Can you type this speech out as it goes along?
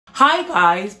Hi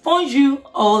guys, bonjour,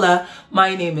 hola,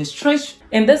 my name is Trish.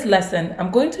 In this lesson, I'm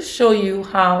going to show you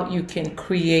how you can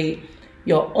create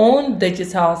your own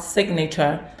digital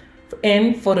signature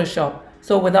in Photoshop.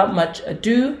 So without much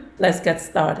ado, let's get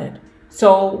started.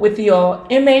 So with your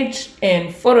image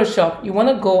in Photoshop, you want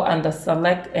to go under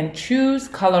select and choose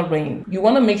color range. You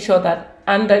want to make sure that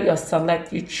under your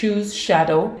select, you choose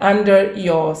shadow. Under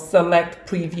your select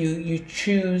preview, you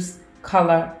choose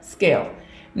color scale.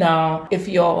 Now, if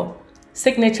your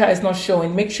signature is not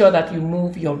showing, make sure that you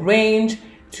move your range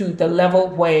to the level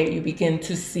where you begin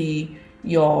to see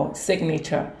your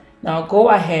signature. Now go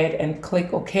ahead and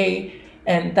click OK,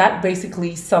 and that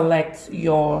basically selects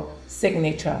your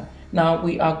signature. Now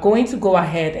we are going to go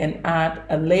ahead and add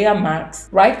a layer mask.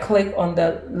 Right click on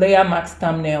the layer mask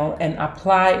thumbnail and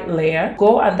apply layer.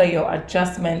 Go under your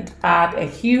adjustment, add a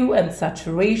hue and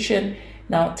saturation.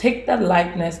 Now take the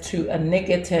lightness to a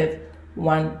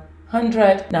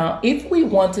 -100. Now if we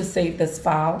want to save this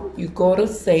file, you go to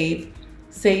save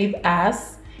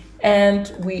as,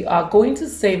 and we are going to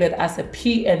save it as a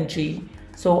PNG.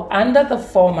 So under the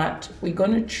format, we're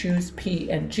going to choose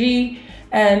PNG,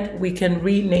 and we can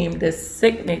rename this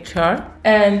signature,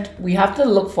 and we have to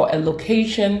look for a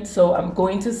location. So I'm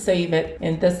going to save it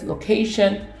in this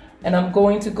location, and I'm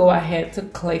going to go ahead to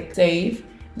click save.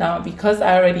 Now because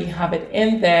I already have it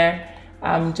in there,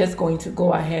 I'm just going to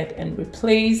go ahead and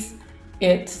replace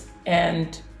it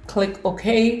and click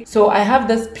OK. So I have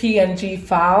this PNG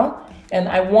file and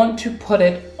I want to put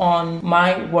it on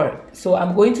my work. So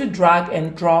I'm going to drag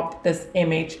and drop this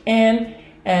image in,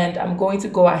 and I'm going to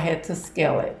go ahead to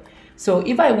scale it. So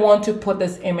if I want to put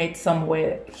this image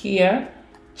somewhere here,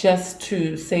 just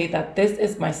to say that this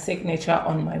is my signature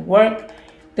on my work,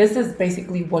 this is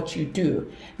basically what you do.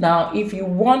 Now, if you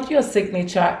want your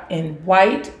signature in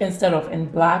white instead of in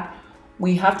black,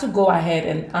 we have to go ahead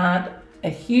and add a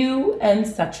hue and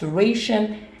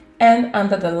saturation, and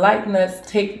under the lightness,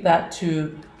 take that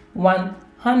to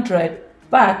 100,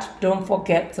 but don't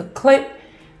forget to click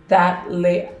that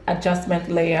adjustment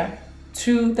layer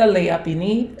to the layer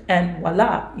beneath, and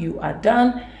voila, you are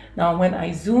done. Now, when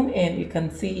I zoom in, you can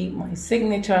see my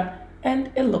signature,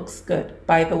 and it looks good.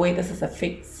 By the way, this is a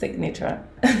fake signature.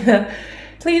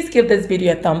 Please give this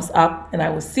video a thumbs up, and I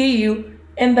will see you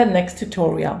in the next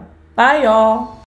tutorial. Bye, y'all.